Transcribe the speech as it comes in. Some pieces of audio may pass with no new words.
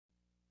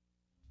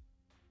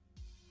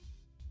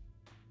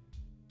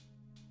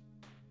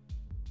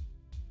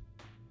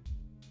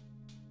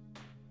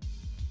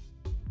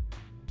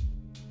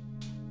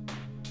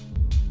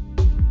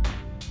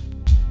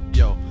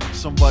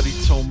Somebody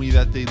told me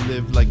that they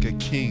live like a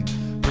king,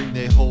 bring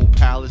their whole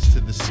palace to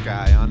the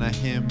sky on a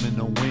hymn and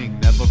a wing.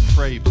 Never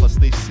pray, plus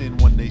they sin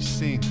when they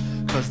sing,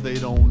 cause they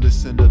don't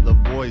listen to the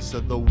voice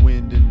of the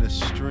wind in the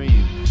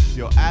stream.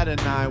 Yo,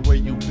 Adonai, where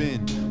you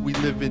been? We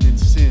living in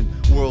sin.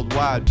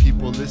 Worldwide,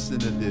 people listen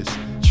to this.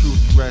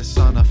 Truth rests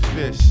on a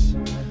fist.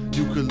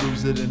 You could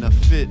lose it in a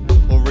fit,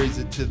 or raise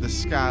it to the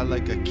sky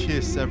like a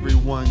kiss.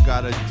 Everyone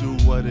gotta do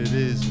what it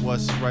is,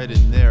 what's right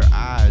in their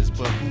eyes.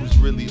 But who's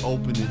really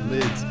opening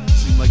lids?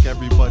 Seem like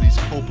everybody's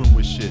coping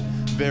with shit.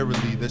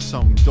 Verily, there's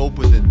something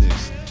doper than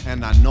this,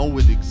 and I know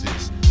it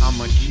exists.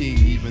 I'm a king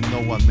even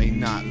though I may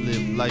not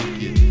live like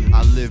it.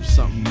 I live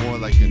something more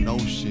like an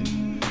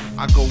ocean.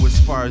 I go as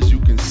far as you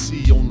can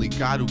see, only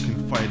God who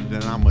can fight it.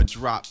 And I'm a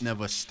drop,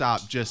 never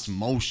stop, just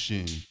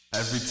motion.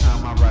 Every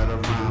time I write a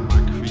rhyme,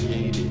 I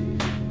create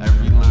it.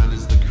 Every line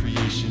is the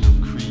creation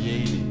of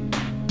creating.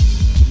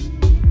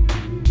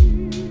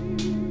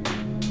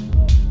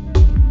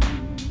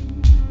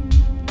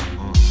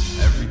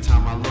 Every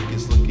time I look,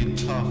 it's looking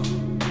tough.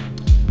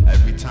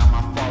 Every time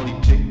I fall, he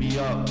pick me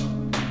up.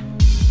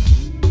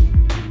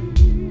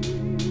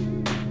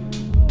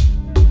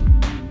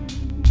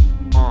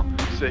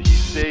 Said he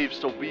saves,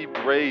 so be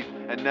brave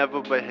and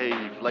never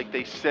behave like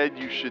they said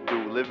you should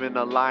do. Living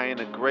a lie in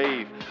a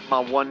grave.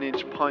 My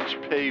 1-inch punch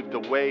paved the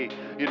way.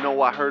 You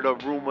know, I heard a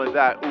rumor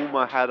that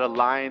Uma had a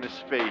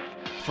lioness faith.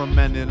 From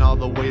Menon all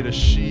the way to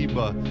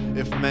Sheba.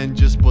 If men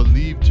just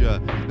believed ya,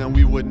 then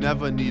we would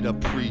never need a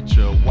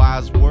preacher.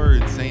 Wise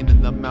words ain't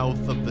in the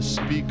mouth of the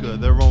speaker,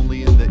 they're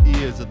only in the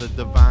ears of the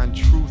divine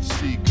truth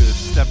seekers.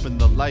 Step in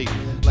the light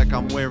like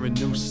I'm wearing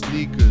new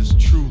sneakers.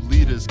 True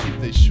leaders keep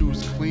their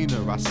shoes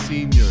cleaner, our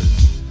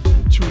seniors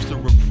choose to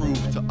reprove,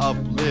 to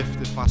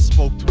uplift. If I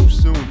spoke too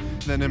soon,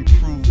 then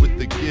improve with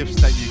the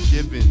gifts that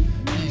you're given.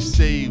 He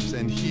saves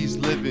and he's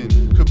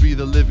living. Could be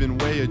the living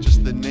way or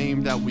just the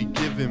name that we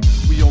give him.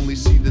 We only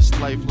see this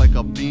life like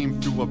a beam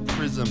through a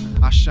prism.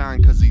 I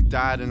shine cause he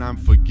died and I'm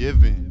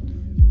forgiven.